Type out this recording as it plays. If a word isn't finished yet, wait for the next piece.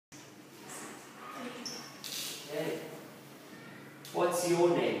what's your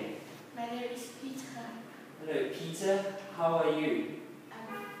name? My name is Peter. Hello, Peter. How are you?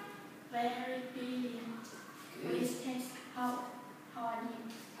 I'm very brilliant. Please test how are you?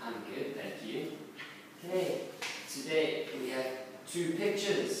 I'm good, thank you. Okay, today we have two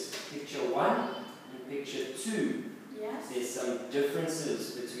pictures. Picture 1 and picture 2. Yes. There's some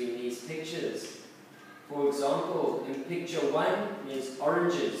differences between these pictures. For example, in picture 1, there's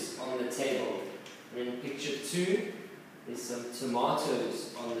oranges on the table. And in picture 2, there's some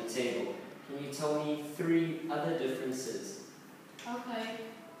tomatoes on the table. Can you tell me 3 other differences? Okay.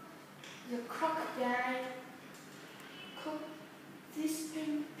 The crocodile cook this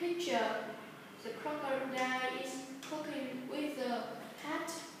picture. The crocodile is cooking with a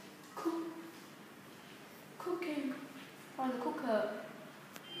hat cooking from the cooker.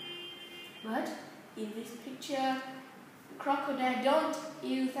 But in this picture, crocodile don't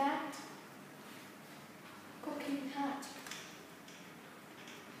use that cooking hat.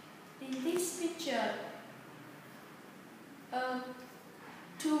 In this picture,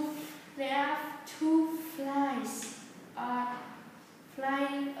 there are 2 flies are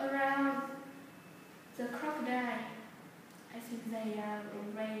flying around the crocodile. I think they are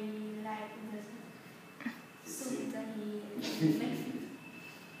very like the soup that he makes.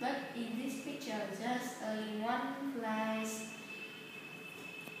 But in this picture, just only 1 fly.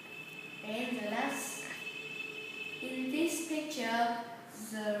 And the last, in this picture,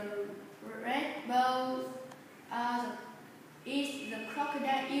 the red bowl is the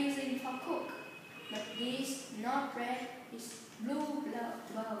crocodile using for cook. But this not red, it's blue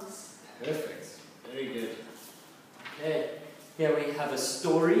bowls. Perfect. Very good. Okay, here we have a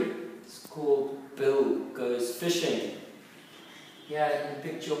story. It's called Bill Goes Fishing. Here in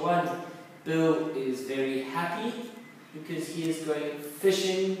picture 1, Bill is very happy because he is going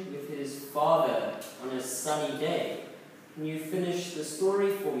fishing with his father on a sunny day. Can you finish the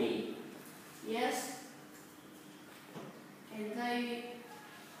story for me? Yes. And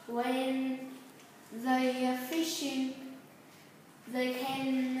when they are fishing, they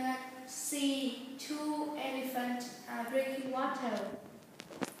can see 2 elephants drinking water.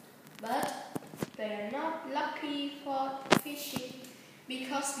 But they are not lucky for fishing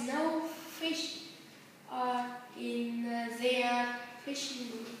because no fish are in their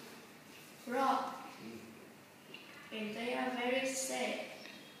fishing rod. And they are very sad.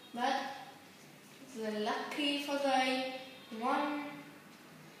 But the lucky for them, 1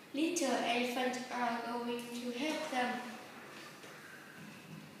 little elephant are going to help them.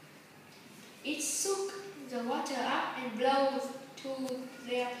 It soaks the water up and blows to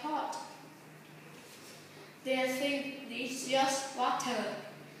their pot. They think it's just water,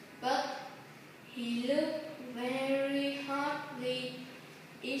 but he looked very hot.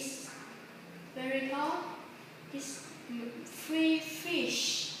 It's very hot. It's 3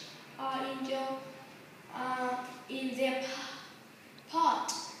 fish are in their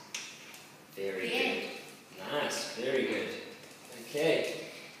pot. Very good. Nice, very good. Okay,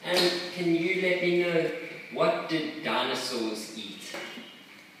 and can you let me know, what did dinosaurs eat?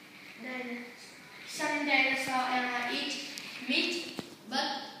 Some dinosaurs eat meat, but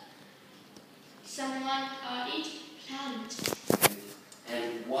someone eat plant.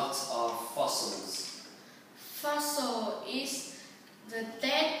 And what are fossils? Fossil is the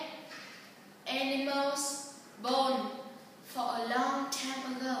dead animal's bone for a long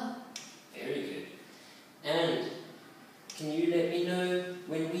time ago. Very good. And can you let me know,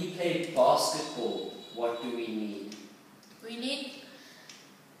 when we play basketball, what do we need? We need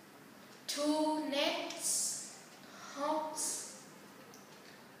 2 nets, hooks,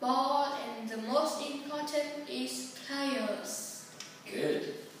 ball, and the most important is players.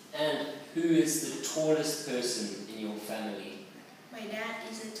 Good. And who is the tallest person in your family? My dad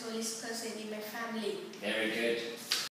is the tallest person in my family. Very good.